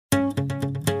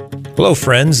Hello,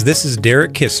 friends. This is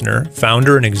Derek Kistner,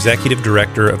 founder and executive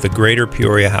director of the Greater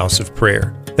Peoria House of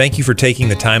Prayer. Thank you for taking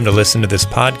the time to listen to this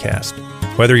podcast.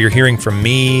 Whether you're hearing from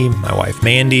me, my wife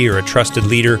Mandy, or a trusted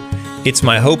leader, it's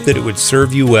my hope that it would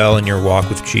serve you well in your walk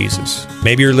with Jesus.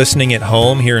 Maybe you're listening at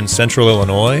home here in Central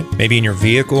Illinois, maybe in your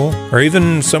vehicle, or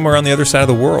even somewhere on the other side of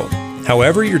the world.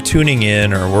 However you're tuning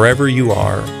in or wherever you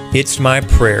are, it's my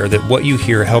prayer that what you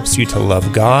hear helps you to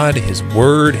love God, His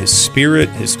Word, His Spirit,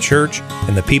 His church,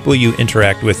 and the people you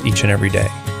interact with each and every day.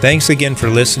 Thanks again for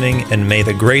listening, and may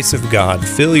the grace of God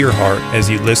fill your heart as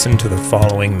you listen to the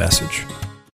following message.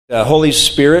 Holy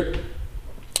Spirit,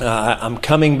 I'm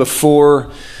coming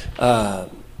before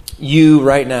you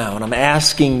right now, and I'm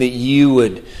asking that you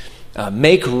would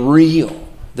make real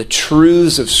the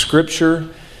truths of Scripture.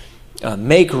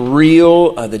 Make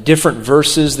real the different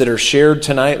verses that are shared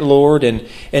tonight, Lord,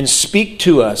 and speak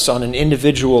to us on an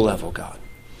individual level, God.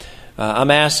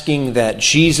 I'm asking that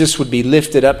Jesus would be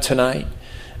lifted up tonight.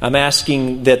 I'm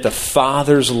asking that the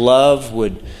Father's love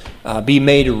would be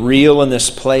made real in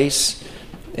this place.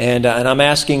 And I'm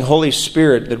asking, Holy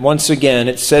Spirit, that once again,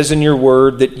 it says in your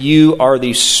word that you are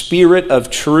the Spirit of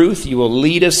truth. You will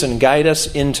lead us and guide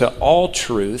us into all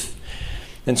truth.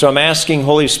 And so I'm asking,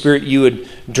 Holy Spirit, you would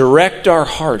direct our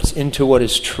hearts into what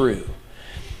is true.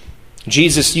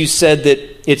 Jesus, you said that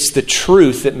it's the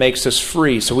truth that makes us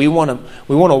free. So we want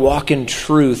to walk in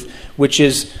truth, which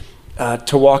is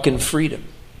to walk in freedom.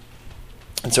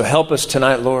 And so help us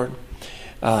tonight, Lord.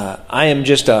 I am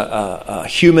just a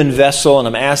human vessel, and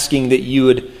I'm asking that you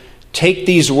would take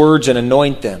these words and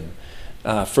anoint them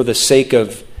for the sake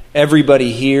of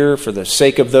everybody here, for the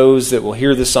sake of those that will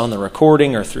hear this on the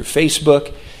recording or through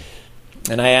Facebook.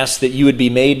 And I ask that you would be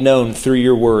made known through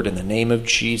your word in the name of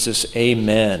Jesus.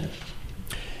 Amen.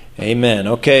 Amen.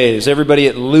 Okay, is everybody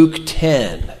at Luke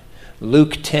 10?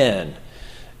 Luke 10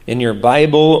 in your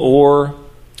Bible or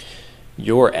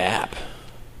your app.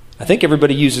 I think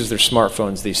everybody uses their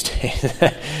smartphones these days.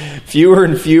 Fewer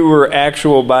and fewer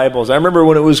actual Bibles. I remember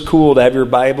when it was cool to have your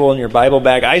Bible in your Bible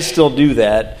bag. I still do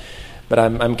that. But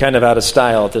I'm kind of out of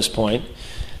style at this point.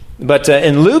 But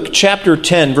in Luke chapter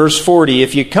 10, verse 40,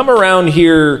 if you come around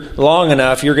here long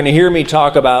enough, you're going to hear me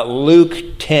talk about Luke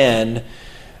 10,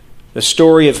 the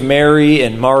story of Mary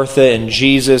and Martha and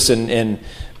Jesus, and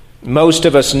most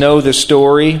of us know the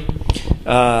story.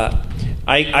 I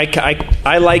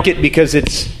like it because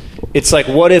it's like,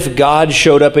 what if God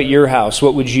showed up at your house?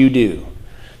 What would you do?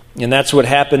 And that's what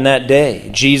happened that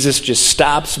day. Jesus just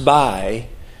stops by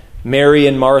Mary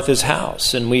and Martha's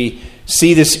house, and we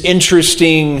see this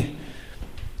interesting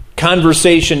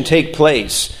conversation take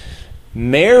place.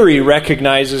 Mary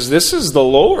recognizes this is the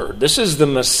Lord, this is the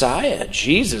Messiah,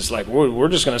 Jesus. Like, we're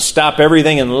just going to stop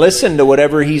everything and listen to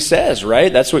whatever he says,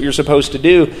 right? That's what you're supposed to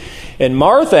do. And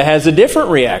Martha has a different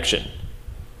reaction.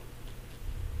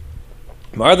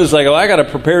 Martha's like, I got to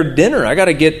prepare dinner. I got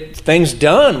to get things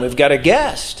done. We've got a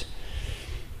guest.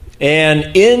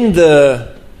 And in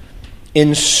the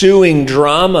ensuing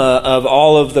drama of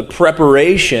all of the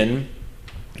preparation,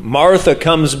 Martha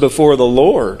comes before the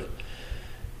Lord.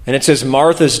 And it says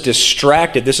Martha's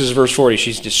distracted. This is verse 40.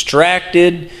 She's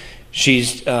distracted.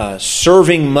 She's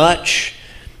serving much.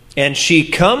 And she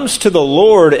comes to the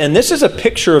Lord. And this is a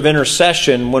picture of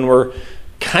intercession when we're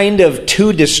kind of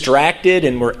too distracted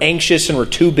and we're anxious and we're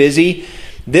too busy.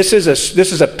 This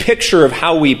is a picture of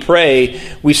how we pray.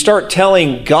 We start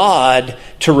telling God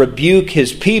to rebuke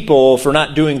his people for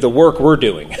not doing the work we're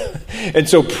doing. And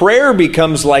so prayer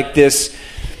becomes like this,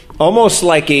 almost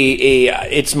like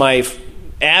it's my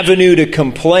avenue to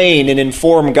complain and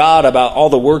inform God about all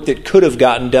the work that could have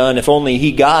gotten done if only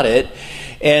he got it.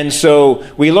 And so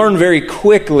we learn very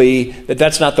quickly that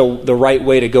that's not the right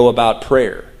way to go about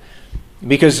prayer.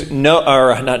 Because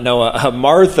Martha,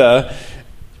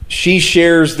 she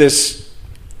shares this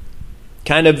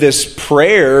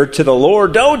prayer to the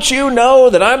Lord. Don't you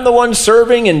know that I'm the one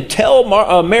serving? And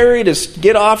tell Mary to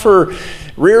get off her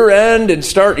rear end and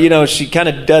start, she kind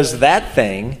of does that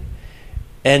thing.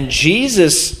 And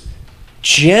Jesus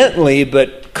gently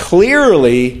but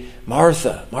clearly,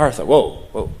 Martha,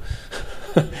 whoa.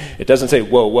 It doesn't say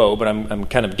whoa, but I'm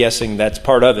kind of guessing that's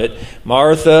part of it.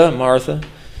 Martha,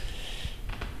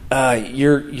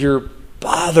 you're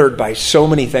bothered by so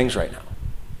many things right now.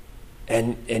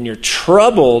 And you're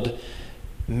troubled.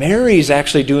 Mary's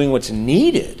actually doing what's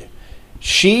needed.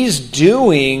 She's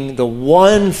doing the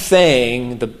one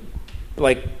thing,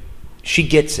 she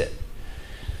gets it.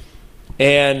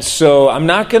 And so I'm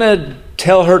not going to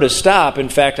tell her to stop. In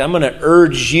fact, I'm going to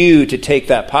urge you to take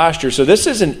that posture. So this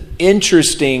is an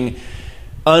interesting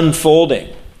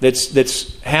unfolding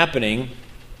that's happening.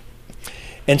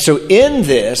 And so in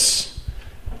this,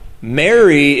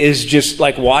 Mary is just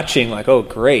like watching, like, oh,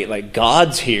 great, like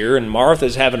God's here, and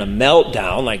Martha's having a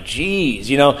meltdown, like, geez,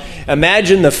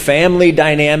 imagine the family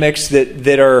dynamics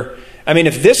that are, I mean,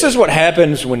 if this is what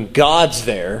happens when God's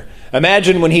there,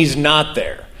 imagine when he's not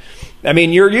there. I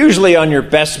mean, you're usually on your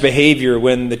best behavior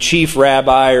when the chief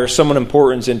rabbi or someone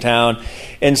important's in town.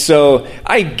 And so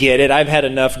I get it. I've had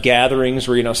enough gatherings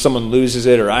where, someone loses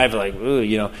it, or I've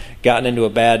gotten into a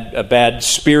bad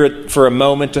spirit for a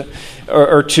moment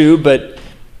or two. But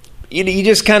you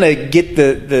just kind of get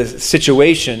the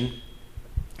situation.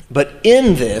 But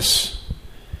in this,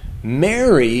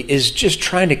 Mary is just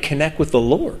trying to connect with the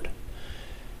Lord.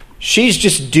 She's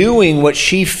just doing what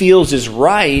she feels is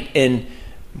right, and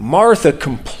Martha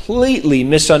completely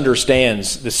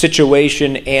misunderstands the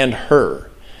situation and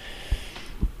her.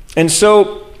 And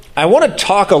so I want to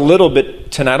talk a little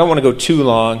bit tonight. I don't want to go too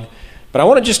long, but I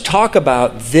want to just talk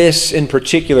about this in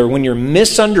particular, when you're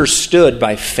misunderstood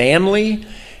by family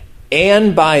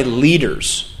and by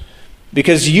leaders.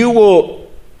 Because you will,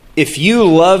 if you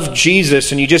love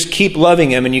Jesus and you just keep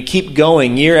loving him and you keep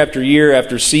going year after year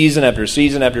after season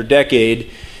after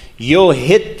decade, you'll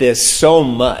hit this so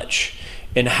much.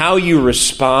 And how you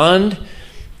respond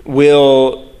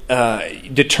will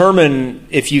determine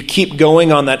if you keep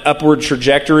going on that upward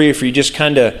trajectory, if you just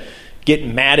kind of get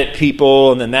mad at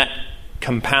people and then that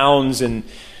compounds and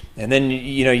then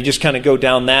you just kind of go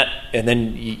down that, and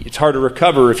then it's hard to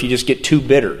recover if you just get too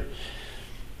bitter.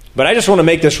 But I just want to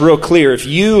make this real clear. If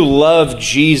you love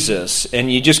Jesus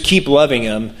and you just keep loving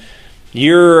him,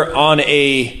 you're on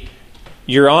a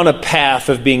path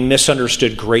of being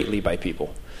misunderstood greatly by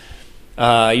people.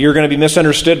 You're going to be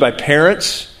misunderstood by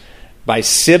parents, by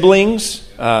siblings,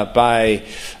 by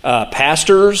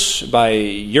pastors, by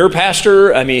your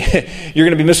pastor. I mean, you're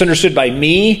going to be misunderstood by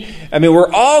me. I mean,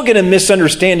 we're all going to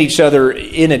misunderstand each other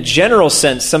in a general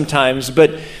sense sometimes,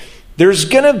 but there's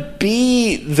going to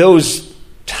be those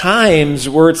times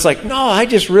where it's like, no, I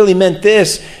just really meant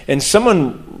this, and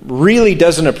someone really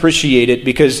doesn't appreciate it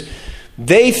because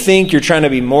they think you're trying to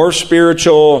be more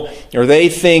spiritual, or they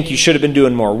think you should have been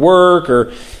doing more work,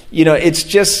 or, it's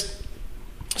just...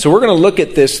 So we're going to look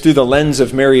at this through the lens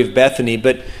of Mary of Bethany,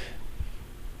 but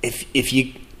if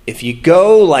you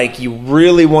go like you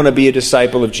really want to be a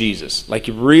disciple of Jesus, like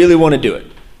you really want to do it,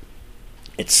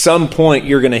 at some point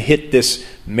you're going to hit this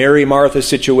Mary-Martha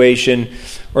situation,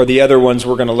 or the other ones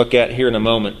we're going to look at here in a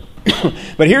moment.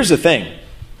 But here's the thing.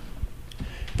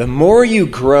 The more you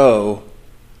grow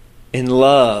in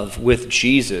love with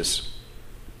Jesus,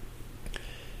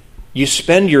 you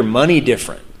spend your money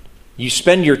different. You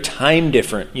spend your time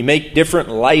different. You make different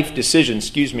life decisions.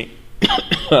 Excuse me.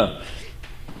 I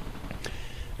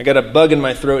got a bug in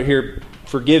my throat here.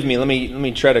 Forgive me. Let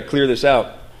me try to clear this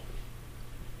out.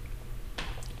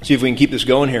 See if we can keep this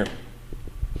going here.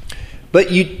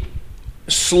 But you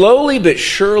slowly but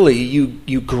surely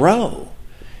you grow.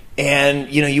 And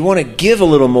you want to give a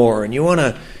little more, and you want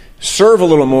to serve a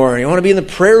little more, and you want to be in the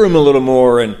prayer room a little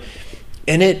more, and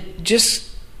it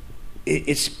just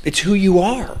it's who you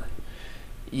are.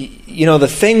 The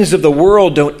things of the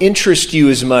world don't interest you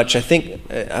as much.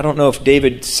 I don't know if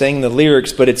David sang the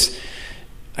lyrics, but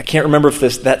I can't remember if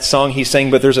that song he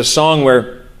sang, but there's a song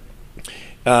where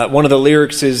one of the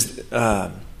lyrics is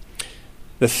the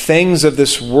things of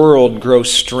this world grow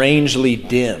strangely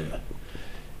dim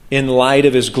in light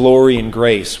of his glory and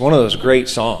grace. One of those great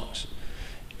songs.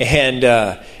 And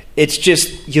it's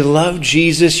just, you love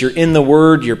Jesus, you're in the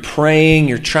Word, you're praying,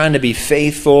 you're trying to be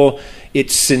faithful,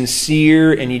 it's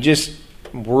sincere, and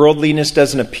worldliness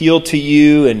doesn't appeal to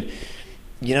you, and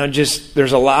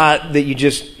there's a lot that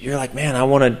you're like, man, I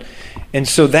want to. And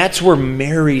so that's where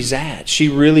Mary's at. She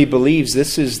really believes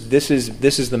this is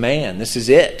the man, this is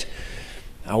it.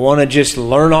 I want to just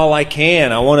learn all I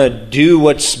can. I want to do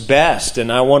what's best,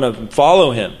 and I want to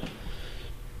follow him.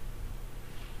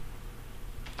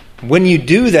 When you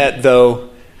do that, though,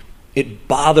 it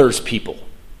bothers people.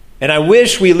 And I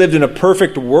wish we lived in a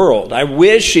perfect world. I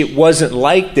wish it wasn't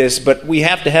like this, but we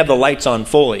have to have the lights on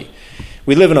fully.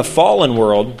 We live in a fallen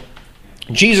world.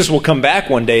 Jesus will come back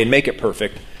one day and make it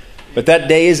perfect, but that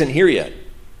day isn't here yet.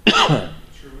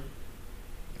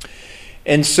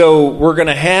 And so we're going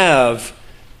to have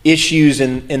issues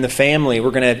in the family.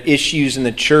 We're going to have issues in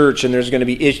the church, and there's going to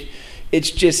be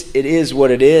it is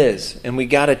what it is. And we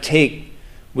got to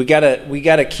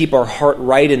keep our heart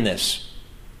right in this.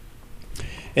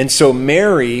 And so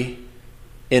Mary,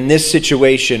 in this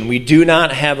situation, we do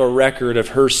not have a record of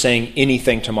her saying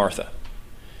anything to Martha.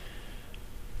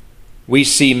 We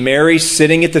see Mary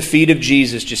sitting at the feet of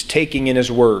Jesus, just taking in his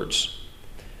words.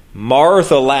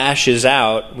 Martha lashes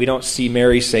out. We don't see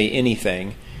Mary say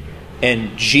anything.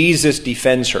 And Jesus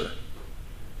defends her.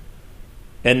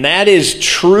 And that is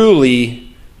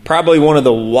truly probably one of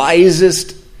the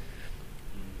wisest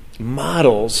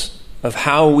models of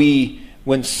how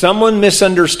when someone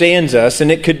misunderstands us,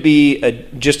 and it could be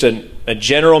just a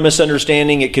general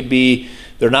misunderstanding, it could be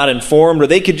they're not informed, or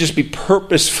they could just be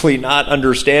purposefully not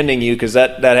understanding you, because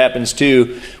that happens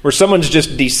too, where someone's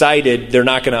just decided they're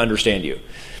not going to understand you.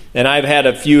 And I've had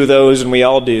a few of those, and we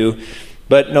all do.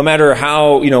 But no matter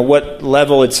how, what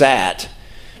level it's at,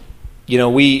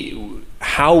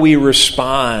 how we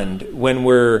respond when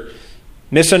we're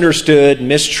misunderstood,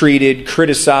 mistreated,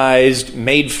 criticized,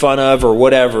 made fun of, or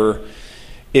whatever,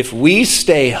 if we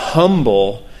stay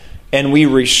humble and we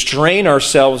restrain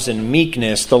ourselves in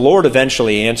meekness, the Lord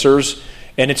eventually answers,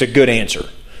 and it's a good answer.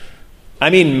 I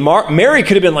mean, Mary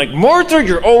could have been like, Martha,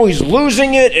 you're always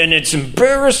losing it, and it's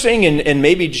embarrassing, and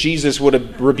maybe Jesus would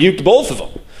have rebuked both of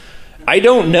them. I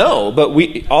don't know, but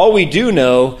all we do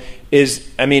know is,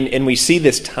 and we see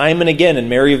this time and again in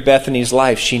Mary of Bethany's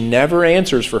life, she never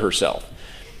answers for herself.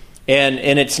 And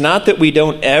it's not that we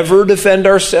don't ever defend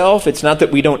ourselves, it's not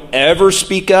that we don't ever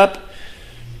speak up,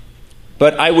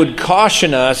 but I would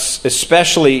caution us,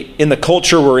 especially in the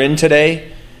culture we're in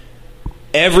today.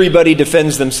 Everybody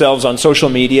defends themselves on social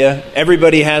media.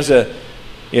 Everybody has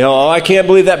I can't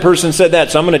believe that person said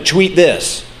that, so I'm going to tweet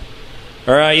this.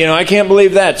 Or, I can't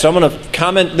believe that, so I'm going to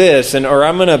comment this, or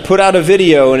I'm going to put out a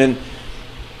video. And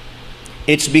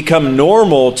it's become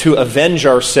normal to avenge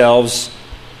ourselves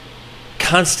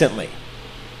constantly.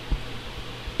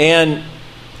 And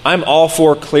I'm all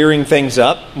for clearing things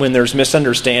up when there's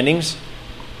misunderstandings.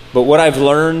 But what I've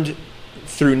learned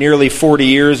through nearly 40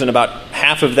 years, and about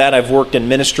half of that I've worked in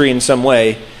ministry in some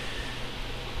way,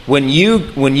 when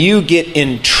you get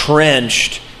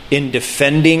entrenched in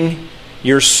defending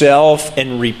yourself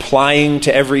and replying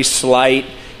to every slight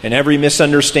and every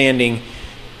misunderstanding,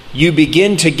 you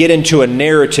begin to get into a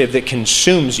narrative that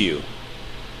consumes you.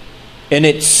 And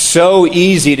it's so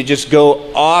easy to just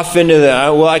go off into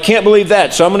I can't believe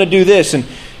that, so I'm going to do this. And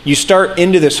you start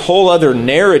into this whole other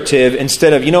narrative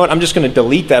instead of, I'm just going to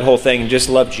delete that whole thing and just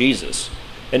love Jesus.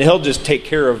 And He'll just take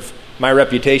care of my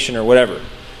reputation or whatever.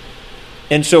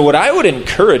 And so what I would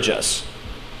encourage us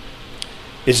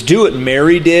is do what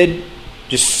Mary did.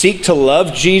 Just seek to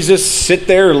love Jesus, sit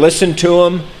there, listen to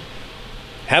Him,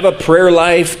 have a prayer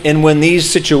life, and when these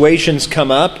situations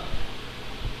come up,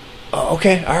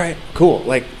 okay, all right, cool,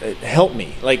 help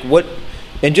me.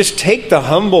 And just take the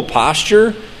humble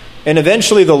posture, and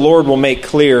eventually the Lord will make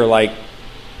clear,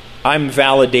 I'm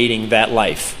validating that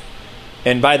life.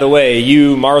 And by the way,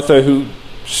 you, Martha, who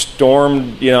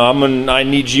stormed, I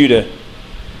need you to...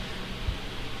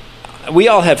 We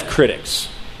all have critics.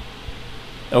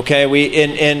 Okay,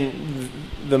 and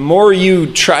the more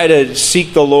you try to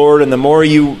seek the Lord and the more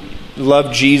you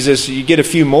love Jesus, you get a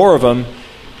few more of them,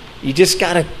 you just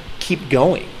got to keep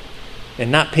going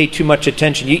and not pay too much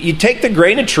attention. You take the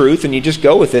grain of truth and you just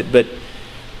go with it, but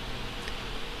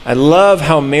I love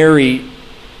how Mary,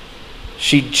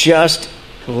 she just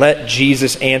let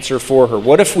Jesus answer for her.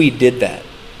 What if we did that?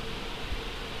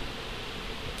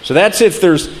 So that's if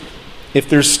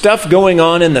there's stuff going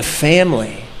on in the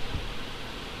family.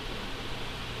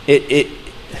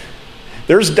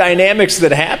 There's dynamics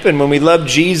that happen when we love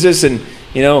Jesus, and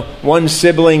one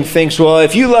sibling thinks, well,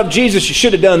 if you love Jesus, you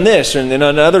should have done this, and then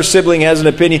another sibling has an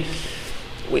opinion.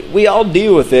 We all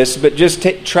deal with this, but just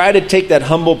try to take that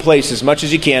humble place as much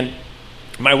as you can.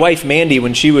 My wife Mandy,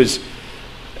 when she was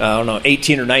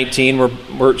 18 or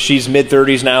 19, she's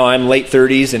mid-30s now, I'm late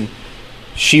 30s, and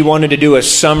she wanted to do a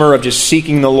summer of just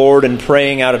seeking the Lord and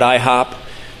praying out at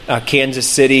IHOP, Kansas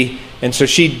City. And so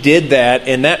she did that,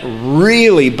 and that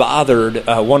really bothered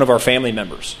one of our family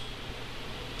members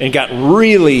and got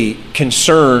really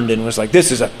concerned and was like,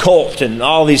 this is a cult and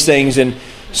all these things, and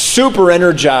super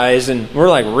energized. And we're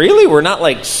like, really? We're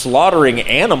not slaughtering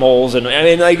animals. And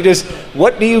just,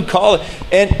 what do you call it?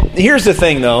 And here's the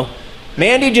thing, though.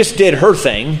 Mandy just did her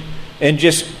thing and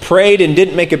just prayed and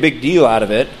didn't make a big deal out of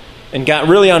it and got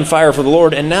really on fire for the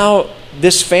Lord. And now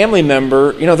this family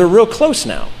member, they're real close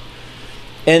now.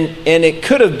 And it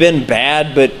could have been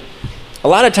bad, but a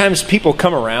lot of times people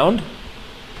come around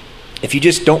if you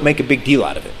just don't make a big deal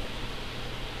out of it.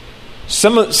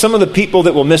 Some of the people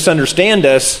that will misunderstand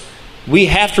us, we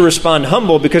have to respond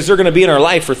humble because they're going to be in our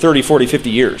life for 30, 40, 50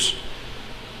 years.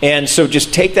 And so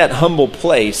just take that humble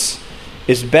place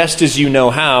as best as you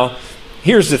know how.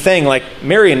 Here's the thing,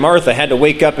 Mary and Martha had to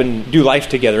wake up and do life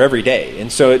together every day.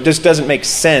 And so it just doesn't make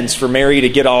sense for Mary to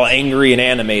get all angry and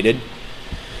animated.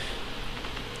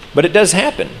 But it does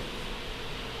happen.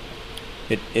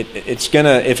 It's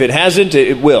gonna, if it hasn't,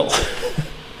 it will.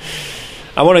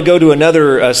 I want to go to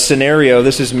another scenario.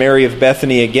 This is Mary of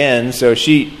Bethany again. So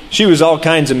she was all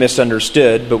kinds of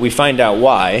misunderstood, but we find out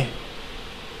why.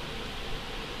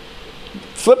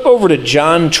 Flip over to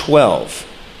John 12.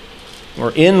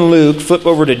 We're in Luke. Flip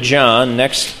over to John,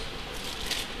 next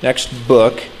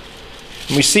book.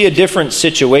 And we see a different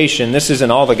situation. This is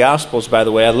in all the Gospels, by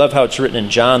the way. I love how it's written in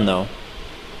John, though.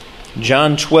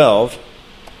 John 12,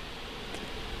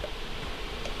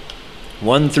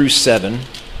 1 through 7.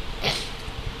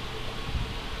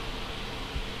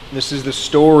 This is the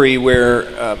story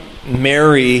where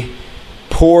Mary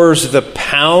pours the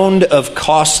pound of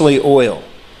costly oil.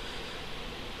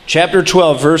 Chapter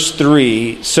 12, verse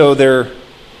 3. So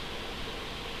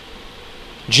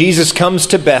Jesus comes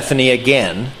to Bethany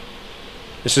again.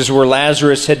 This is where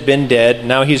Lazarus had been dead.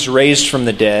 Now he's raised from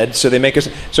the dead. So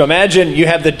imagine you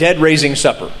have the dead raising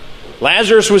supper.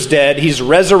 Lazarus was dead. He's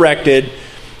resurrected.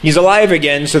 He's alive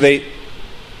again. So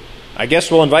I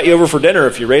guess we'll invite you over for dinner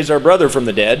if you raise our brother from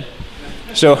the dead.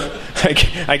 So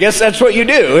I guess that's what you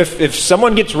do. If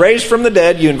someone gets raised from the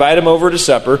dead, you invite him over to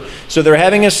supper. So they're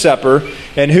having a supper.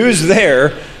 And who's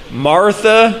there?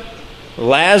 Martha,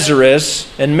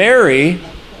 Lazarus, and Mary.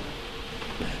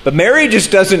 But Mary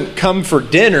just doesn't come for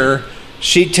dinner.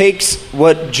 She takes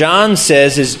what John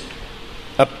says is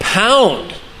a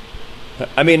pound.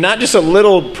 I mean, not just a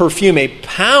little perfume, a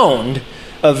pound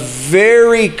of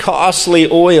very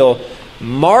costly oil.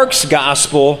 Mark's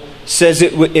gospel says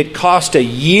it cost a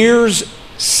year's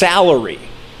salary.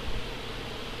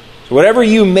 So whatever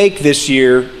you make this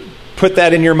year, put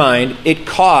that in your mind. It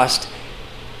cost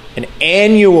an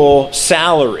annual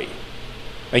salary,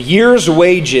 a year's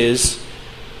wages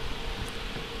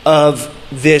of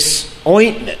this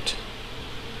ointment.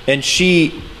 And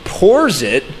she pours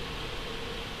it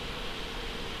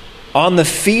on the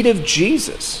feet of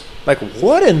Jesus. Like,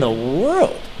 what in the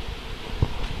world?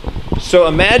 So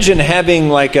imagine having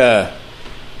like a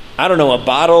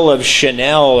bottle of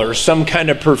Chanel or some kind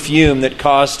of perfume that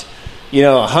cost,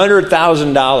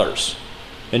 $100,000.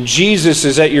 And Jesus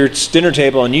is at your dinner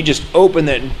table and you just open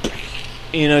it and,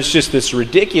 it's just this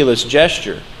ridiculous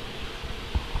gesture.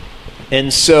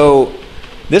 And so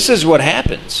this is what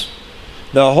happens.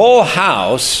 The whole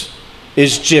house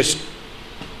is just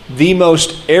the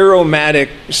most aromatic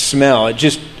smell. It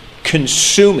just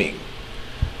consuming.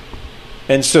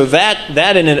 And so that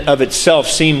in and of itself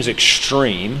seems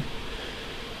extreme.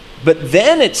 But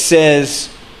then it says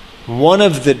one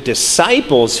of the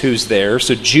disciples who's there,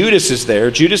 so Judas is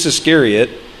there, Judas Iscariot,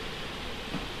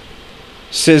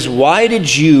 says, why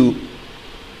did you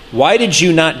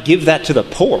not give that to the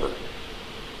poor?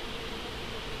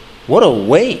 What a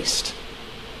waste.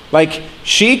 Like,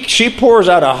 she pours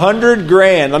out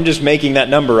 $100,000. I'm just making that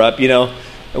number up,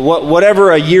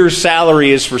 whatever a year's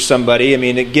salary is for somebody. I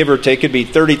mean, give or take, could be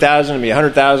 $30,000, it could be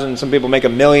 $100,000. Some people make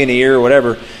 $1 million a year or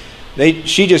whatever.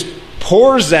 She just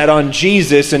pours that on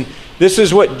Jesus, and this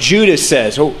is what Judas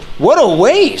says. Oh, what a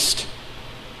waste.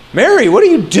 Mary, what are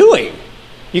you doing?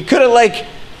 You could have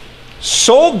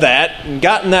sold that and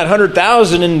gotten that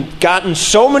 $100,000 and gotten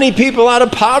so many people out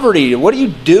of poverty. What are you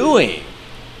doing?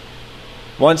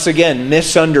 Once again,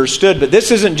 misunderstood. But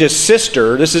this isn't just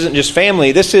sister. This isn't just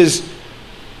family. This is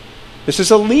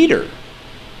a leader.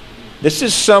 This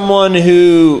is someone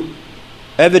who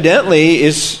evidently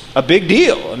is a big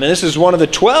deal. I mean, this is one of the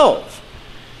 12.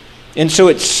 And so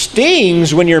it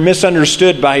stings when you're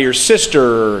misunderstood by your sister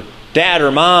or dad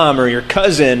or mom or your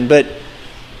cousin. But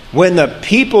when the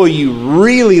people you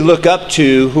really look up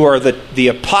to, who are the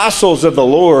apostles of the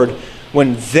Lord,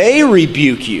 when they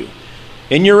rebuke you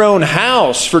in your own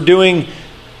house for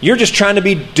you're just trying to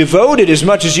be devoted as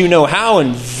much as you know how,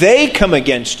 and they come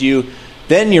against you,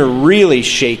 then you're really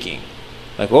shaking.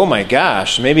 Like, oh my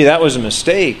gosh, maybe that was a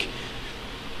mistake.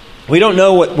 We don't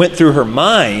know what went through her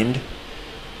mind.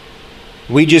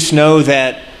 We just know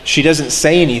that she doesn't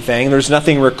say anything. There's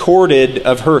nothing recorded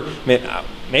of her.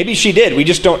 Maybe she did. We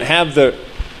just don't have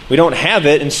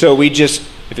it, and so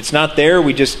if it's not there,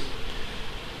 we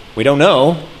don't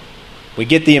know. We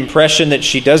get the impression that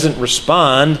she doesn't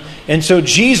respond, and so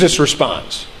Jesus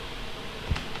responds.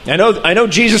 I know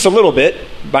Jesus a little bit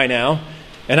by now,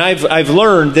 and I've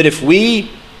learned that if we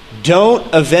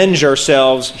don't avenge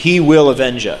ourselves, He will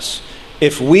avenge us.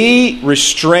 If we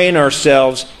restrain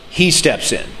ourselves, He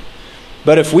steps in.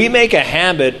 But if we make a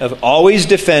habit of always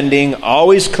defending,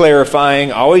 always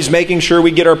clarifying, always making sure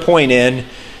we get our point in,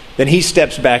 then He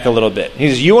steps back a little bit. He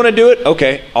says, you want to do it?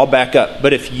 Okay, I'll back up.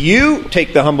 But if you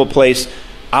take the humble place,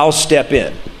 I'll step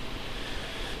in.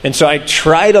 And so I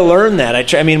try to learn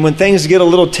that. I mean, when things get a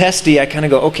little testy, I kind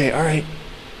of go, okay, all right.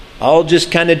 I'll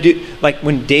just kind of do, like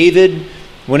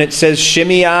when it says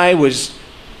Shimei was,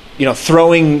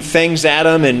 throwing things at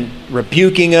him and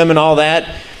rebuking him and all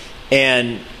that,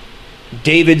 and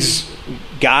David's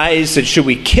guys said, should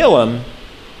we kill him?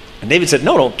 And David said,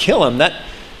 no, don't kill him.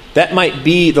 That might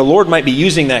be, the Lord might be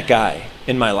using that guy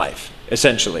in my life,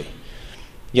 essentially.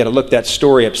 You got to look that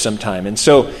story up sometime. And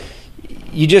so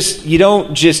you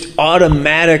don't just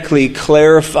automatically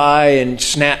clarify and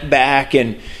snap back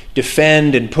and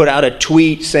defend and put out a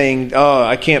tweet saying, oh,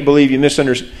 I can't believe you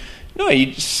misunderstood. No,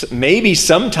 maybe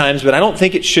sometimes, but I don't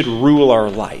think it should rule our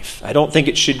life. I don't think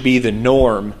it should be the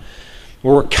norm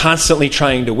where we're constantly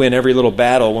trying to win every little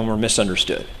battle when we're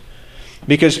misunderstood.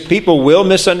 Because people will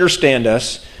misunderstand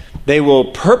us. They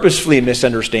will purposefully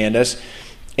misunderstand us.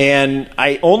 And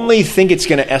I only think it's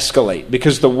going to escalate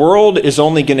because the world is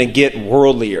only going to get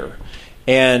worldlier.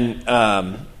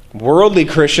 And worldly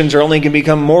Christians are only going to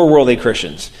become more worldly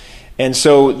Christians. And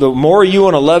so the more you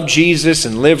want to love Jesus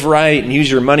and live right and use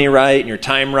your money right and your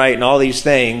time right and all these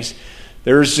things,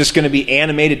 there's just going to be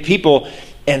animated people.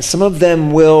 And some of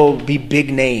them will be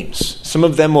big names. Some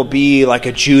of them will be like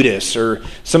a Judas, or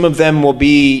some of them will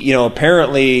be,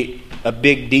 apparently a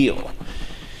big deal.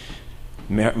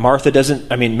 Mary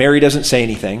doesn't say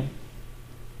anything.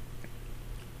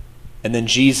 And then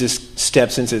Jesus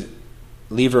steps in and says,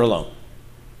 leave her alone.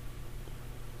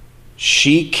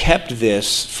 She kept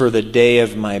this for the day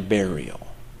of my burial.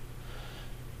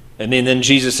 And then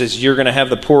Jesus says, you're going to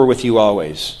have the poor with you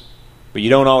always, but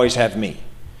you don't always have me.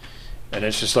 And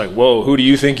it's just like, whoa, who do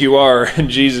you think you are? And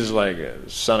Jesus is like,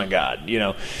 Son of God,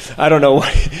 I don't know.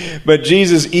 But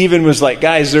Jesus even was like,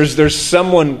 guys, there's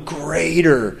someone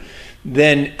greater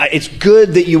than, it's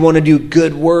good that you want to do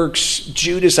good works.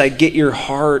 Judas, I get your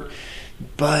heart,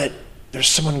 but there's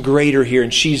someone greater here,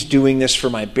 and she's doing this for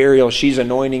my burial. She's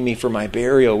anointing me for my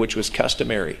burial, which was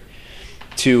customary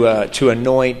to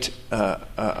anoint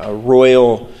a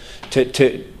royal,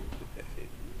 that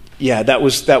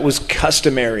was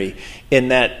customary in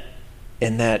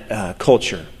that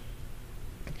culture.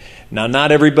 Now,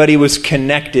 not everybody was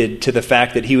connected to the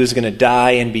fact that he was going to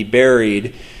die and be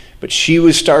buried, but she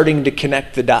was starting to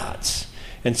connect the dots.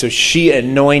 And so she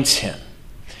anoints him.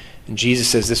 And Jesus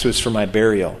says, this was for my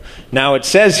burial. Now, it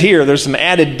says here, there's some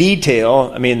added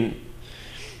detail.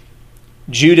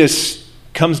 Judas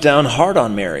comes down hard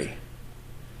on Mary.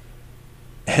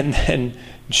 And then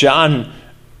John,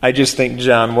 I just think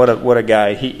John, what a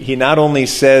guy. He not only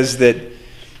says that,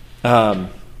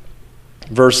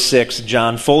 verse 6,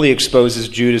 John fully exposes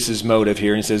Judas's motive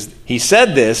here. And he says, he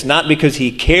said this not because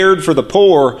he cared for the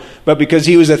poor, but because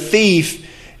he was a thief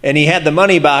and he had the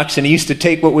money box and he used to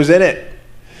take what was in it.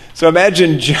 So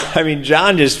imagine,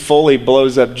 John just fully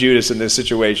blows up Judas in this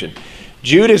situation.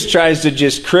 Judas tries to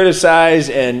just criticize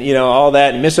and, all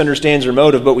that and misunderstands her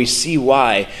motive, but we see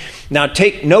why. Now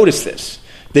notice this.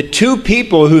 The two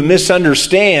people who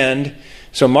misunderstand,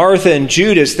 so Martha and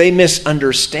Judas, they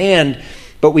misunderstand,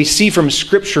 but we see from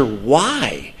Scripture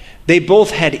why. They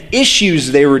both had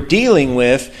issues they were dealing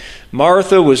with.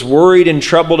 Martha was worried and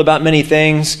troubled about many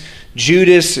things.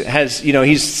 Judas has,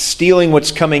 he's stealing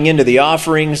what's coming into the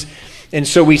offerings. And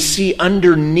so we see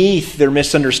underneath their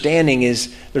misunderstanding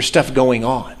is there's stuff going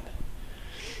on.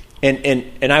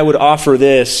 And I would offer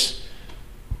this.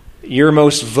 Your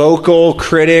most vocal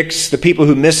critics, the people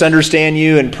who misunderstand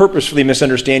you and purposefully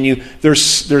misunderstand you, there's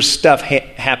stuff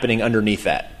happening underneath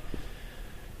that.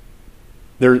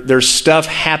 There's stuff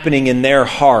happening in their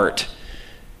heart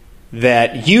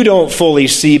that you don't fully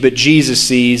see, but Jesus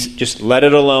sees. Just let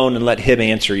it alone and let him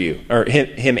answer you, or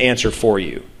him answer for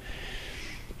you.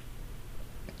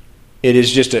 It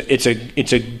is just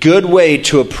it's a good way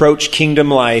to approach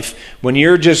kingdom life. When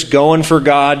you're just going for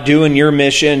God, doing your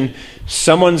mission,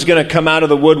 someone's going to come out of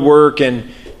the woodwork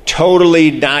and totally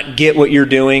not get what you're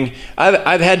doing.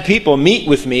 I've had people meet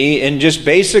with me and just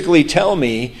basically tell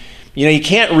me, you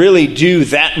can't really do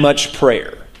that much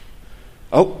prayer.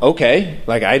 Oh, okay.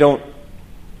 Like I don't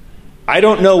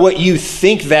know what you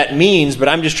think that means, but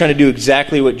I'm just trying to do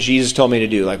exactly what Jesus told me to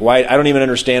do. Like why? I don't even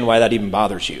understand why that even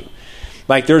bothers you.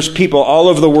 Like there's people all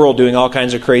over the world doing all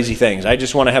kinds of crazy things. I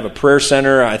just want to have a prayer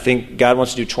center. I think God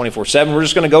wants to do 24/7. We're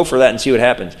just going to go for that and see what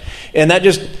happens. And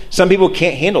some people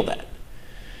can't handle that.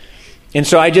 And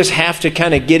so I just have to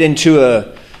kind of get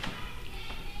into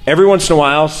every once in a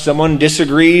while, someone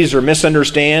disagrees or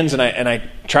misunderstands, and I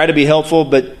try to be helpful,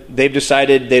 but they've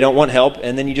decided they don't want help,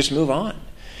 and then you just move on.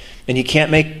 And you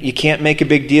can't make a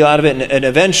big deal out of it. And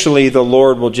eventually the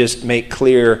Lord will just make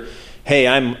clear, hey,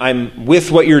 I'm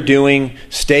with what you're doing.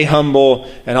 Stay humble,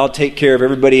 and I'll take care of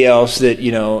everybody else that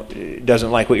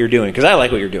doesn't like what you're doing, because I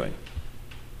like what you're doing.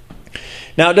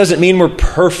 Now, it doesn't mean we're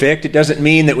perfect. It doesn't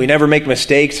mean that we never make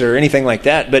mistakes or anything like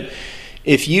that. But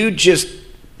if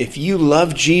you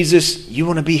love Jesus, you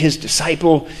want to be his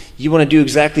disciple, you want to do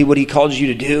exactly what he called you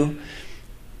to do,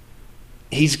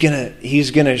 he's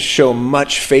gonna show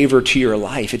much favor to your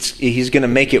life. He's gonna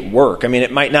make it work. I mean,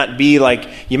 it might not be like,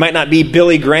 you might not be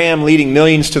Billy Graham leading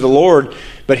millions to the Lord,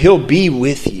 but he'll be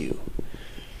with you.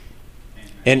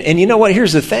 And you know what?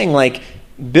 Here's the thing, like,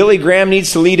 Billy Graham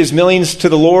needs to lead his millions to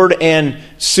the Lord, and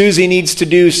Susie needs to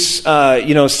do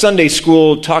Sunday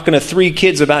school talking to 3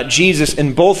 kids about Jesus,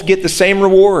 and both get the same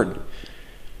reward.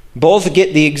 Both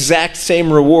get the exact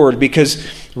same reward, because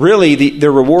really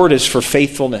the reward is for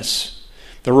faithfulness.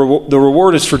 The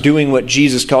reward is for doing what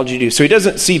Jesus called you to do. So he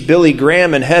doesn't see Billy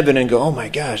Graham in heaven and go, oh my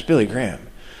gosh, Billy Graham,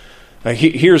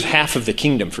 here's half of the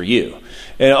kingdom for you.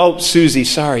 And oh, Susie,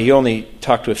 sorry, you only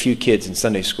talked to a few kids in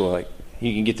Sunday school. Like,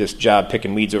 you can get this job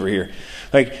picking weeds over here.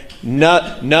 Like,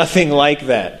 nothing like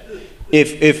that.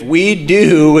 If we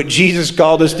do what Jesus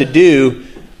called us to do,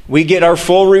 we get our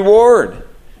full reward.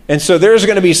 And so there's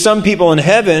going to be some people in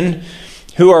heaven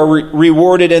who are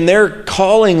rewarded, and their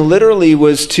calling literally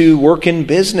was to work in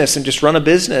business and just run a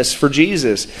business for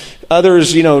Jesus.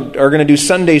 Others, are going to do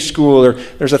Sunday school, or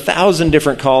there's 1,000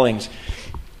 different callings.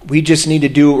 We just need to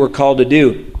do what we're called to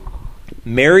do.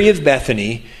 Mary of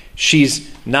Bethany,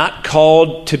 she's not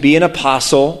called to be an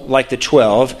apostle like the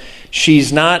 12. She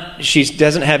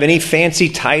doesn't have any fancy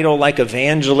title like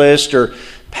evangelist or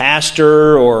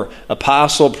pastor or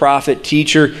apostle, prophet,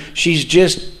 teacher. She's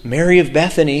just Mary of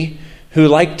Bethany, who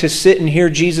liked to sit and hear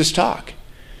Jesus talk.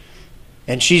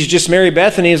 And she's just Mary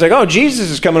Bethany. Is like, oh, Jesus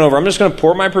is coming over. I'm just going to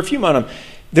pour my perfume on him.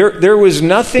 There was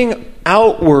nothing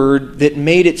outward that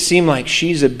made it seem like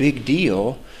she's a big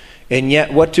deal. And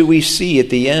yet, what do we see at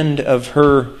the end of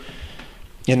her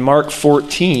in Mark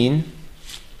 14?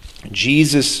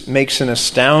 Jesus makes an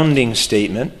astounding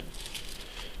statement.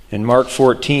 In Mark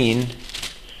 14,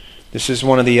 this is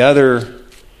one of the other,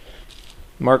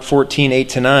 Mark 14,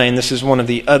 8-9, this is one of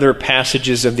the other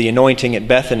passages of the anointing at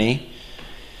Bethany.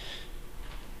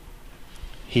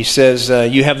 He says,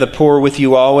 you have the poor with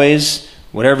you always.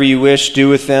 Whatever you wish, do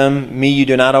with them. Me you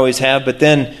do not always have. But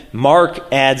then Mark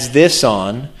adds this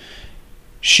on.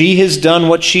 She has done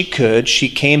what she could. She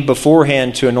came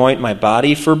beforehand to anoint my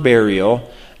body for burial.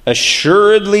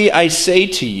 Assuredly, I say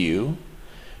to you,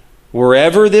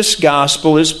 wherever this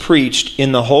gospel is preached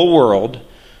in the whole world,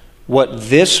 what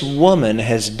this woman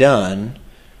has done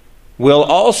will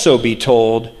also be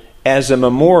told as a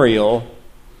memorial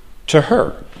to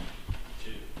her.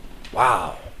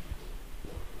 Wow.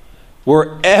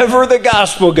 Wherever the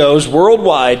gospel goes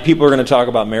worldwide, people are going to talk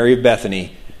about Mary of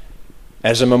Bethany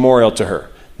as a memorial to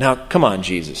her. Now, come on,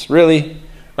 Jesus. Really?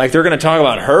 Like, they're going to talk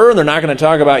about her and they're not going to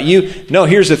talk about you? No,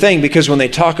 here's the thing, because when they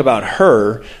talk about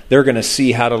her, they're going to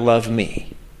see how to love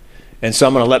me. And so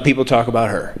I'm going to let people talk about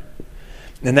her.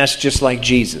 And that's just like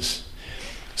Jesus.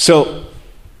 So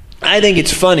I think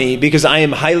it's funny because I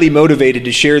am highly motivated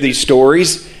to share these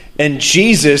stories. And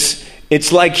Jesus,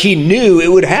 it's like he knew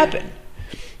it would happen.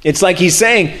 It's like he's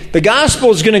saying the gospel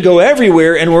is going to go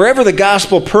everywhere, and wherever the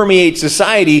gospel permeates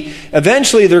society,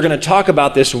 eventually they're going to talk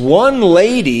about this one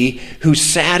lady who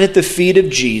sat at the feet of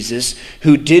Jesus,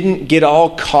 who didn't get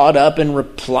all caught up in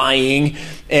replying,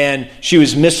 and she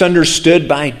was misunderstood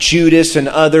by Judas and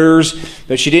others,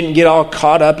 but she didn't get all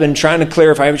caught up in trying to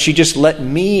clarify. She just let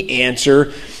me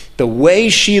answer. The way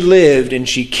she lived and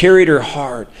she carried her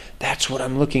heart, that's what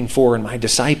I'm looking for in my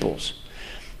disciples.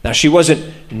 Now, she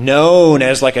wasn't known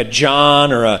as like a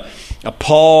John or a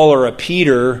Paul or a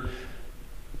Peter.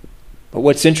 But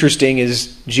what's interesting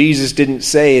is Jesus didn't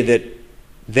say that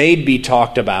they'd be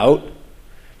talked about.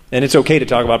 And it's okay to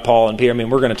talk about Paul and Peter. I mean,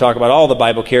 we're going to talk about all the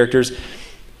Bible characters.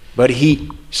 But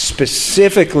he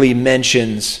specifically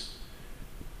mentions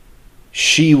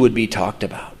she would be talked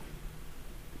about.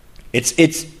 It's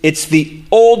the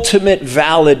ultimate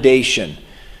validation.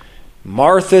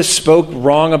 Martha spoke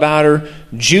wrong about her.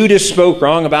 Judas spoke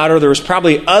wrong about her. There was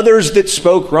probably others that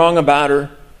spoke wrong about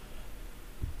her.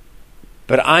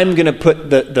 But I'm going to put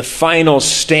the final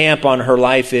stamp on her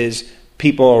life is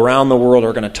people around the world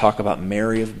are going to talk about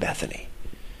Mary of Bethany.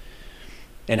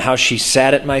 And how she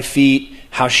sat at my feet,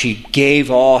 how she gave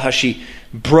all, how she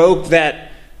broke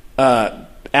that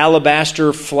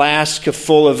alabaster flask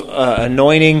full of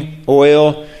anointing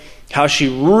oil, how she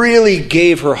really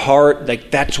gave her heart.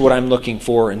 Like, that's what I'm looking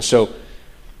for. And so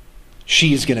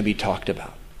she's going to be talked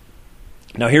about.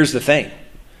 Now, here's the thing.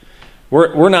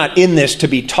 We're not in this to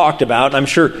be talked about. I'm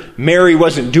sure Mary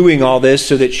wasn't doing all this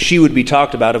so that she would be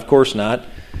talked about. Of course not.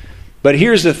 But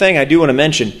here's the thing I do want to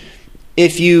mention.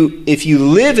 If you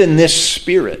live in this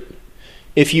spirit,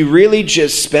 if you really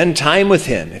just spend time with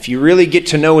him, if you really get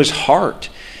to know his heart,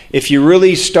 if you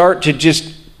really start to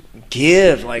just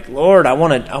give, like, Lord, I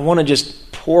want to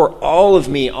just pour all of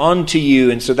me onto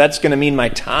you. And so that's going to mean my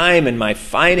time and my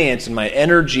finance and my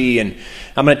energy. And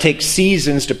I'm going to take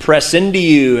seasons to press into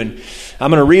you. And I'm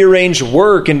going to rearrange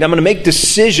work. And I'm going to make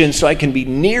decisions so I can be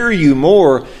near you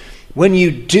more. When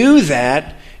you do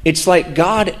that, it's like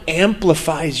God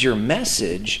amplifies your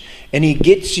message and he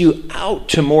gets you out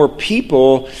to more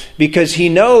people because he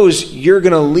knows you're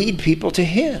going to lead people to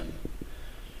him.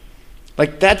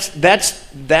 Like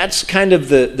that's kind of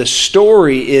the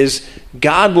story is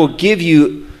God will give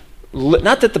you,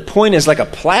 not that the point is like a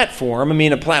platform. I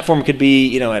mean, a platform could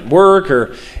be, at work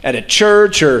or at a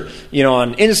church or,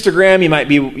 on Instagram. You might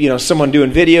be, someone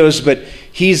doing videos, but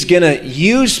he's going to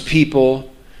use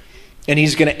people and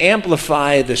he's going to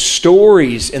amplify the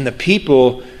stories and the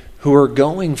people who are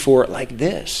going for it like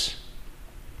this.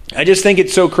 I just think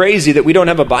it's so crazy that we don't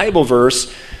have a Bible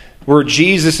verse where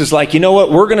Jesus is like, you know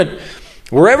what,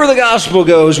 wherever the gospel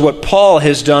goes, what Paul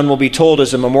has done will be told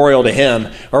as a memorial to him,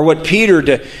 or what Peter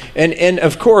did. And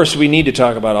of course, we need to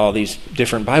talk about all these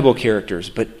different Bible characters,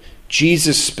 but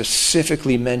Jesus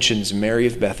specifically mentions Mary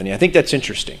of Bethany. I think that's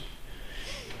interesting.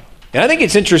 And I think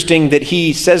it's interesting that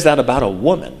he says that about a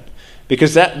woman,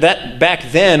 because that back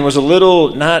then was a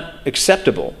little not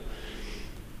acceptable.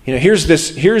 Here's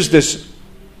this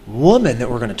woman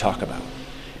that we're going to talk about.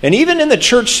 And even in the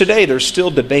church today, there's still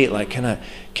debate, like, can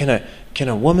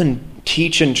a woman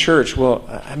teach in church? Well,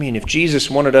 I mean, if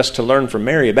Jesus wanted us to learn from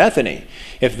Mary of Bethany,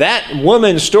 if that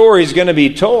woman's story is going to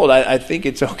be told, I think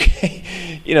it's okay.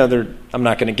 I'm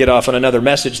not going to get off on another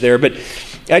message there, but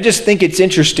I just think it's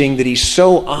interesting that he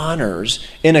so honors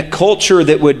in a culture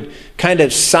that would kind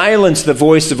of silence the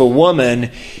voice of a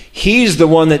woman. He's the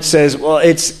one that says, well,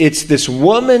 it's this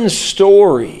woman's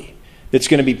story that's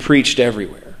going to be preached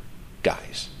everywhere,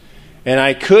 guys. And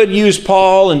I could use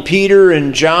Paul and Peter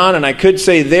and John, and I could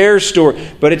say their story,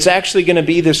 but it's actually going to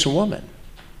be this woman.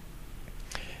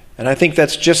 And I think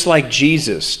that's just like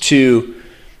Jesus, to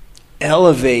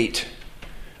elevate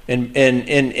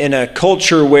in a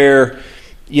culture where,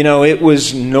 it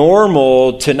was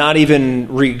normal to not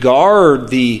even regard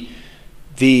the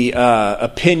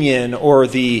opinion or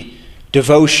the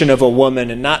devotion of a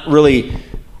woman and not really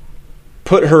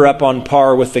put her up on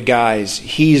par with the guys.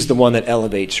 He's the one that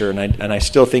elevates her, and I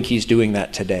still think he's doing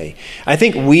that today. I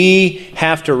think we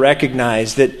have to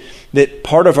recognize that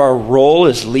part of our role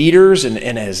as leaders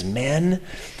and as men,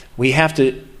 we have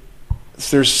to.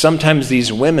 There's sometimes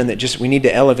these women that we need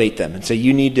to elevate them and say,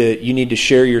 you need to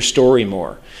share your story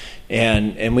more,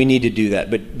 and we need to do that.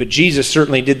 But Jesus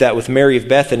certainly did that with Mary of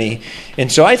Bethany,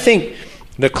 and so I think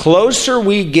the closer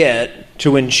we get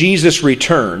to when Jesus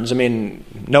returns, I mean,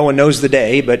 no one knows the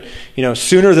day, but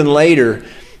sooner than later,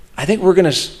 I think we're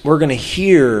gonna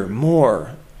hear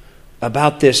more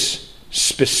about this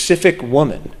specific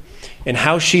woman and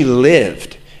how she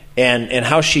lived and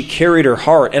how she carried her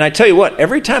heart. And I tell you what,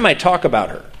 every time I talk about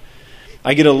her,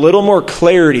 I get a little more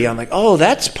clarity. I'm like, oh,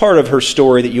 that's part of her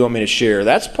story that you want me to share.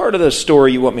 That's part of the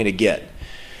story you want me to get.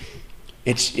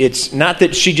 It's not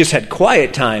that she just had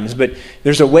quiet times, but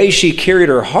there's a way she carried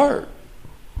her heart.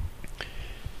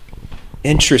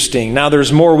 Interesting. Now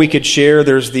there's more we could share.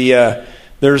 There's the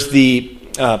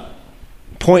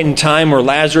point in time where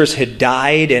Lazarus had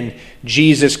died and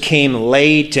Jesus came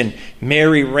late and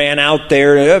Mary ran out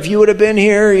there. If you would have been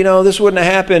here, this wouldn't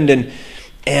have happened.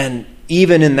 And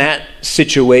even in that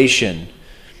situation,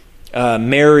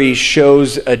 Mary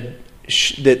shows that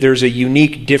there's a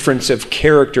unique difference of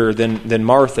character than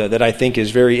Martha that I think is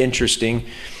very interesting.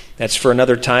 That's for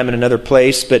another time and another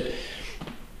place, but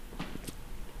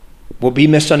we'll be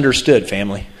misunderstood,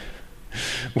 family.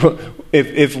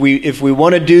 If we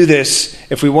want to do this,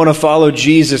 if we want to follow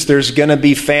Jesus, there's going to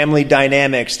be family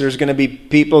dynamics. There's going to be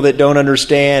people that don't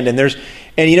understand. And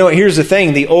here's the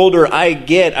thing. The older I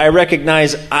get, I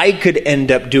recognize I could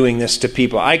end up doing this to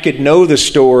people. I could know the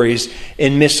stories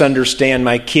and misunderstand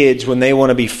my kids when they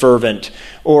want to be fervent,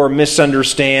 or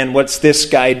misunderstand what's this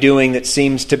guy doing that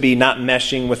seems to be not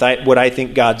meshing with what I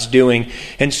think God's doing.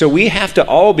 And so we have to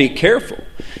all be careful.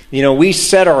 We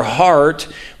set our heart.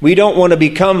 We don't want to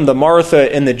become the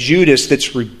Martha and the Judas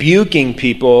that's rebuking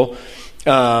people,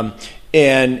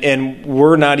 and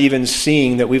we're not even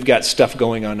seeing that we've got stuff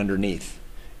going on underneath.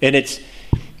 And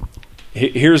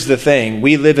here's the thing.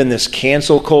 We live in this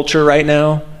cancel culture right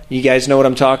now. You guys know what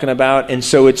I'm talking about. And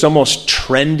so it's almost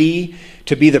trendy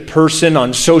to be the person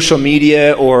on social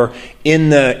media or in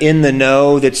the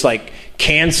know that's like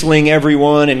canceling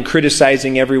everyone and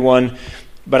criticizing everyone.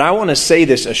 But I want to say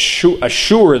this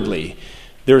assuredly,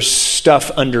 there's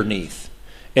stuff underneath.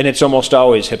 and it's almost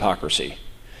always hypocrisy.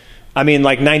 I mean,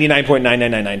 like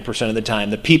 99.9999% of the time,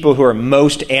 the people who are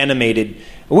most animated,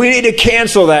 we need to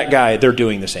cancel that guy, they're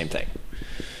doing the same thing.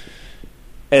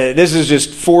 This is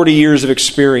just 40 years of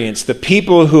experience. The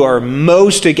people who are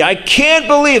most, I can't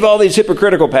believe all these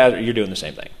hypocritical pastors, you're doing the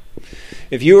same thing.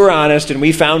 If you were honest and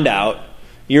we found out,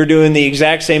 you're doing the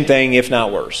exact same thing, if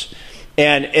not worse.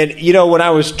 And you know, when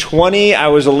I was 20, I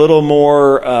was a little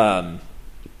more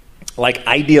like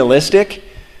idealistic,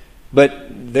 but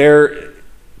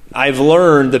I've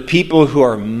learned the people who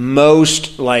are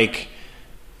most like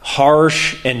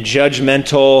harsh and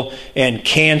judgmental and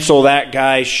cancel that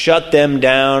guy, shut them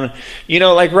down. You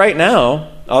know, like right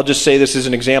now, I'll just say this as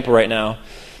an example right now.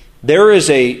 There is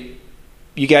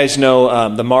you guys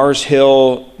know the Mars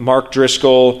Hill, Mark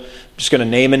Driscoll. I'm just going to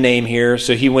name a name here.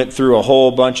 So he went through a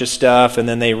whole bunch of stuff and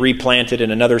then they replanted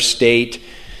in another state.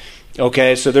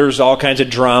 Okay, so there's all kinds of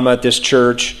drama at this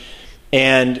church.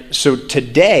 And so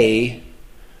today,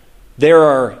 there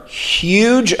are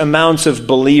huge amounts of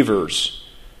believers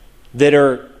that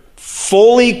are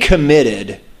fully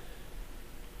committed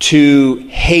to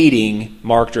hating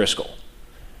Mark Driscoll.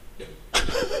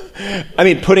 I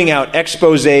mean, putting out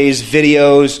exposés,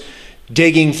 videos,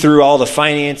 digging through all the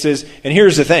finances. And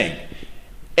here's the thing.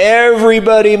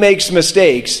 Everybody makes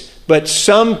mistakes, but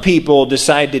some people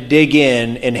decide to dig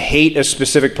in and hate a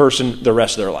specific person the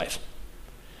rest of their life.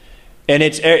 And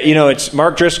it's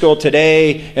Mark Driscoll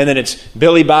today, and then it's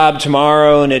Billy Bob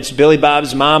tomorrow, and it's Billy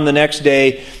Bob's mom the next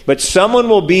day. But someone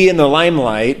will be in the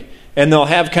limelight, and they'll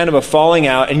have kind of a falling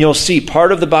out, and you'll see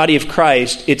part of the body of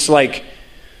Christ. It's like,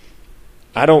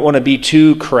 I don't want to be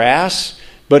too crass,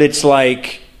 but it's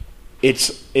like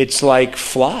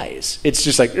flies. It's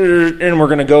just like, and we're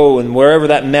going to go, and wherever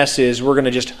that mess is, we're going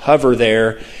to just hover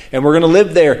there, and we're going to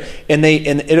live there. And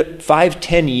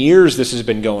 5-10 years this has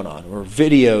been going on, or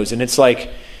videos, and it's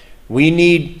like, we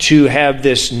need to have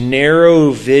this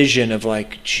narrow vision of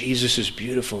like, Jesus is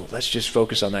beautiful. Let's just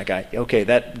focus on that guy. Okay,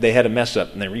 that they had a mess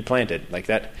up, and they replanted like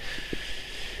that.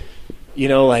 You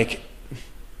know, like.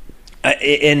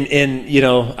 And you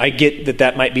know, I get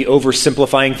that might be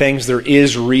oversimplifying things. There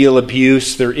is real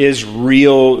abuse. There is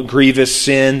real grievous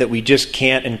sin that we just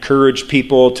can't encourage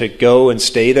people to go and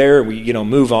stay there. We,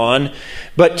 move on.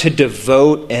 But to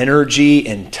devote energy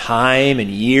and time and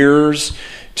years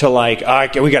to like,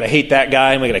 we got to hate that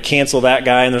guy and we got to cancel that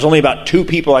guy. And there's only about 2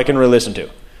 people I can really listen to.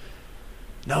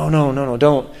 No,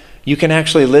 don't. You can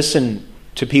actually listen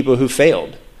to people who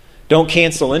failed. Don't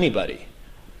cancel anybody.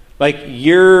 Like,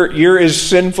 you're as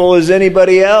sinful as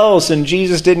anybody else, and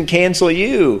Jesus didn't cancel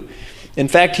you. In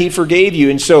fact, he forgave you.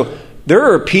 And so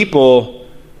there are people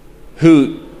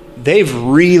who they've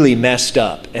really messed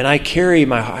up. And I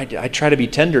try to be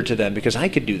tender to them because I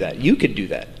could do that. You could do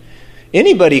that.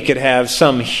 Anybody could have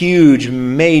some huge,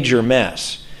 major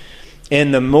mess.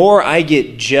 And the more I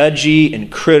get judgy and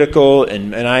critical,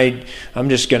 and I'm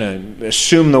just going to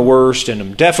assume the worst, and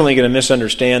I'm definitely going to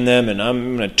misunderstand them, and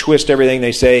I'm going to twist everything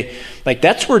they say. Like,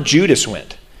 that's where Judas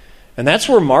went. And that's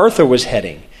where Martha was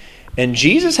heading. And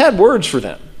Jesus had words for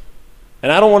them. And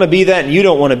I don't want to be that, and you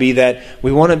don't want to be that.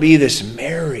 We want to be this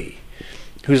Mary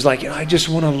who's like, I just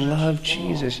want to love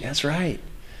Jesus. That's right.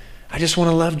 I just want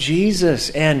to love Jesus.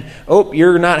 And,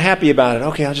 you're not happy about it.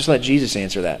 Okay, I'll just let Jesus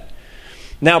answer that.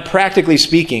 Now, practically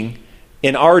speaking,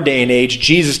 in our day and age,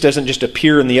 Jesus doesn't just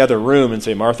appear in the other room and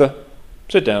say, Martha,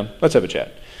 sit down, let's have a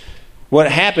chat.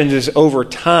 What happens is over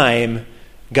time,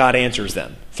 God answers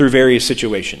them through various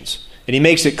situations. And he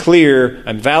makes it clear,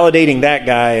 I'm validating that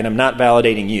guy and I'm not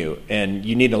validating you, and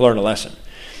you need to learn a lesson.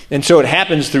 And so it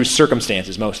happens through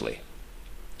circumstances mostly.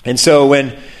 And so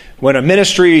when a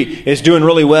ministry is doing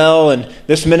really well and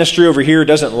this ministry over here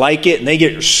doesn't like it and they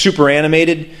get super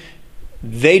animated,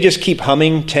 they just keep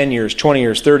humming 10 years, 20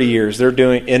 years, 30 years. They're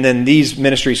doing, and then these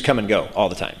ministries come and go all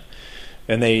the time.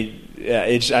 And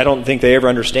I don't think they ever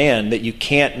understand that you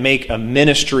can't make a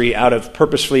ministry out of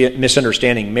purposefully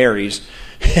misunderstanding Marys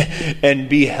and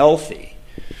be healthy.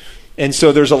 And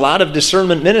so there's a lot of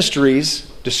discernment ministries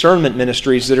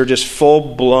that are just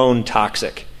full-blown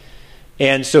toxic.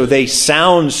 And so they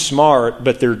sound smart,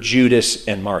 but they're Judas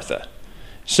and Martha.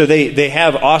 So they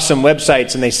have awesome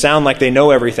websites and they sound like they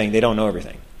know everything. They don't know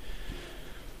everything.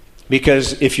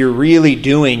 Because if you're really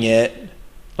doing it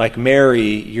like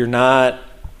Mary, you're not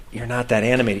that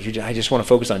animated. I just want to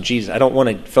focus on Jesus. I don't want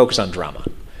to focus on drama.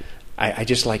 I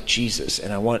just like Jesus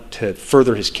and I want to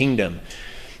further his kingdom.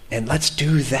 And let's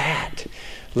do that.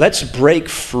 Let's break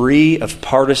free of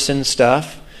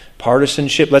partisanship.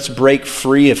 Let's break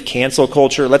free of cancel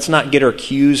culture. Let's not get our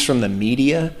cues from the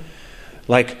media.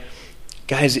 Like,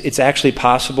 guys, it's actually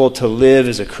possible to live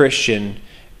as a Christian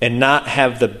and not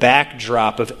have the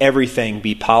backdrop of everything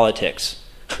be politics?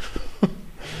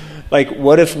 Like,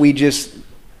 what if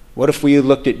we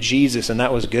looked at Jesus and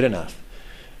that was good enough?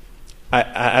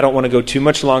 I don't want to go too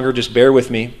much longer, just bear with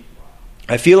me.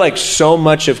 I feel like so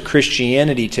much of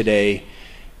Christianity today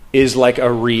is like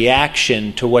a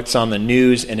reaction to what's on the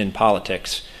news and in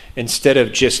politics, instead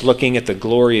of just looking at the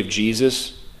glory of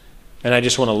Jesus. And I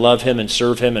just want to love him and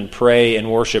serve him and pray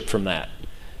and worship from that.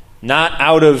 Not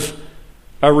out of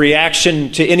a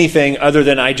reaction to anything other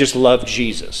than I just love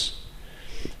Jesus.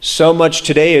 So much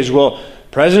today is, well,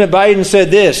 President Biden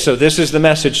said this, so this is the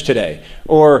message today.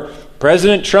 Or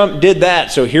President Trump did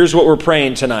that, so here's what we're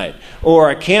praying tonight. Or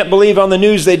I can't believe on the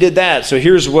news they did that, so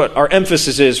here's what our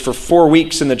emphasis is for 4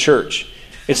 weeks in the church.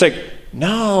 It's like,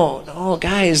 no,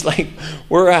 guys, like,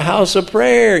 we're a house of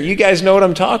prayer. You guys know what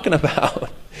I'm talking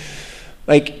about.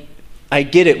 Like, I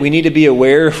get it. We need to be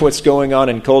aware of what's going on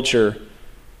in culture,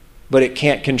 but it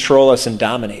can't control us and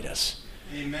dominate us.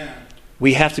 Amen.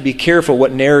 We have to be careful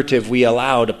what narrative we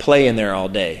allow to play in there all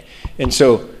day. And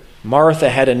so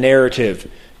Martha had a narrative.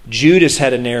 Judas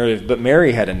had a narrative, but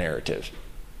Mary had a narrative.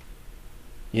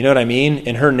 You know what I mean?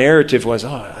 And her narrative was,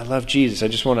 I love Jesus.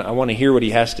 I want to hear what he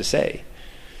has to say.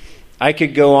 I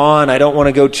could go on. I don't want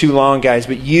to go too long, guys,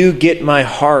 but you get my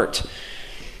heart.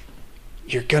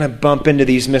 You're going to bump into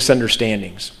these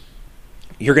misunderstandings.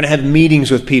 You're going to have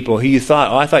meetings with people who you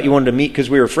thought, I thought you wanted to meet because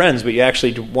we were friends, but you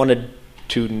actually wanted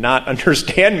to not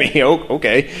understand me.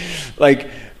 Okay. Like,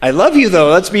 I love you though.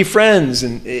 Let's be friends.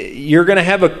 And you're going to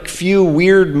have a few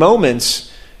weird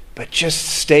moments, but just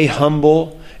stay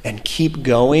humble and keep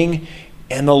going.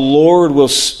 And the Lord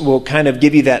will kind of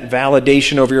give you that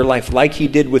validation over your life like he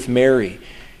did with Mary.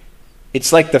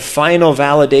 It's like the final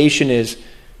validation is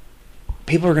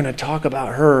people are going to talk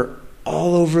about her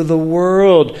all over the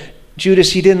world.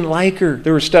 Judas, he didn't like her.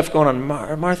 There was stuff going on.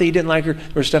 Martha, he didn't like her.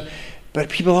 There was stuff. But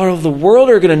people all over the world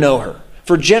are going to know her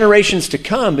for generations to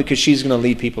come because she's going to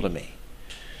lead people to me.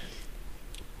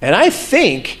 And I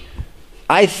think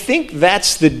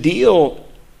that's the deal.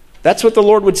 That's what the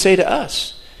Lord would say to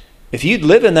us. If you'd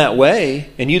live in that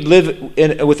way and you'd live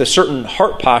with a certain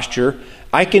heart posture,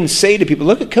 I can say to people,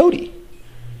 look at Cody.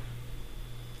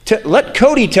 Let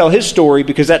Cody tell his story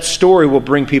because that story will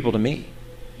bring people to me.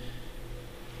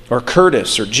 Or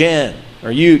Curtis or Jen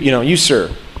or you, sir.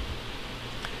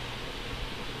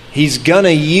 He's going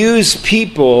to use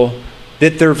people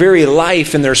that their very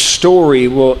life and their story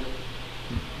will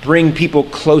bring people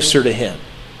closer to him.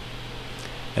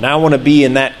 And I want to be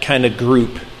in that kind of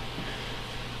group.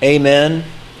 Amen.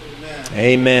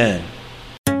 Amen.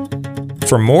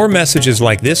 For more messages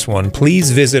like this one,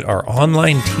 please visit our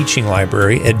online teaching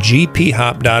library at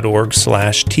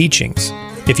gphop.org/teachings.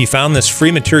 If you found this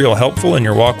free material helpful in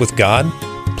your walk with God,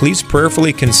 please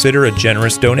prayerfully consider a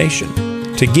generous donation.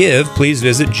 To give, please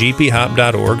visit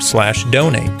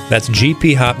gphop.org/donate. That's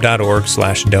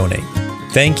gphop.org/donate.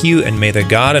 Thank you, and may the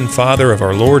God and Father of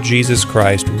our Lord Jesus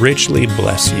Christ richly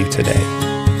bless you today.